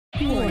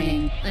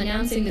Warning,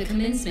 announcing the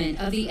commencement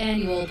of the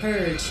annual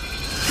Purge.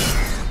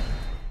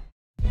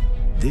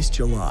 This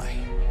July,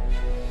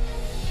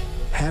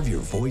 have your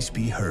voice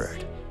be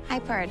heard. I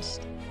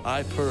purged.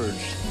 I purged.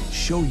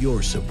 Show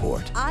your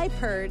support. I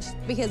purged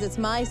because it's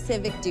my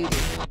civic duty.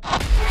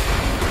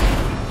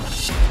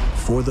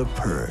 For the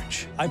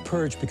Purge. I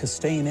purge because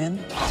staying in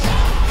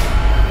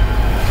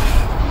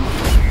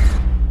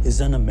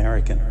is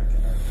un-American.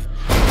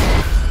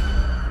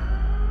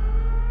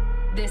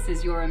 This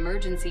is your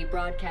emergency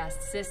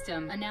broadcast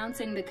system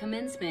announcing the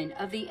commencement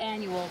of the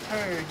annual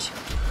Purge.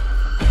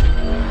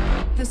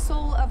 The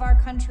soul of our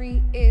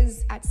country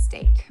is at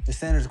stake. The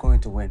senator's going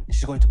to win.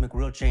 She's going to make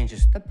real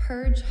changes. The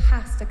purge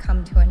has to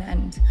come to an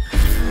end.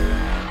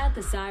 At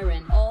the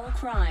siren, all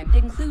crime,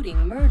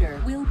 including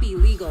murder, will be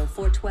legal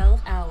for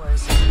 12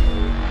 hours.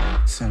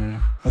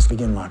 Senator, let's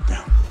begin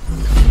lockdown.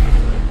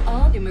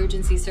 All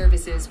emergency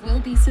services will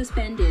be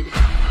suspended.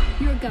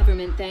 Your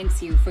government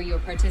thanks you for your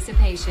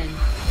participation.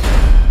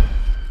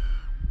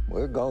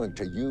 We're going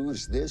to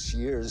use this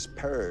year's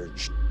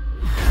purge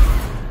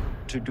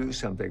to do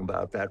something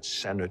about that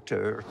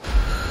senator.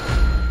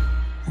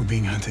 We're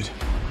being hunted.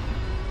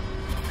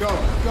 Go,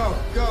 go,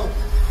 go.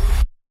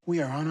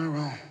 We are on our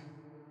own.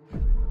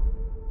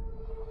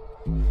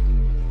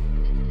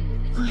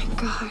 My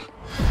God.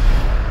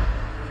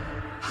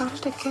 How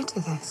did it get to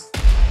this?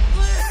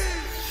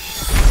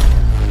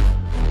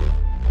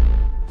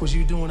 What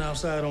you doing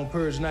outside on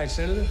Purge Night,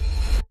 Senator?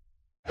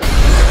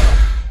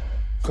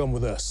 Come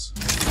with us.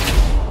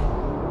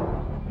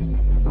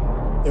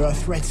 There are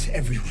threats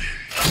everywhere.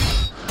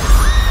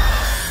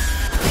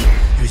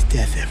 There's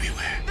death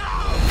everywhere.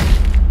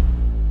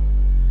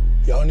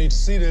 Y'all need to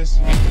see this.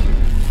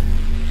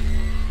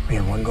 We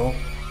have one goal: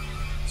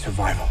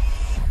 survival.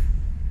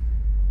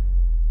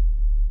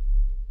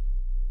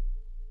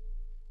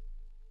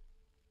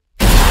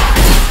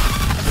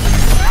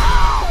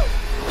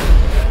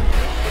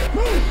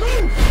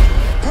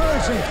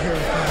 Purge and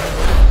purify.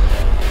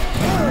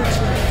 Purge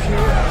and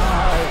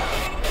purify.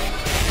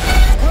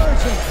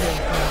 Purge and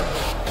purify.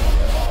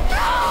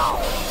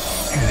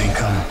 Here they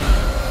come.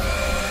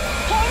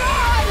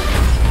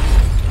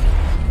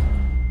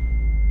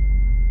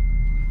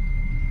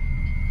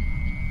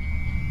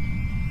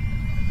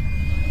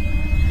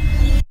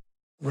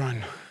 Run.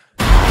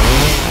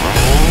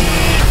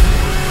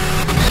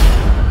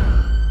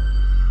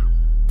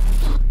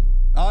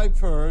 I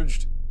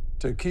purged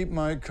to keep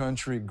my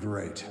country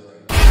great.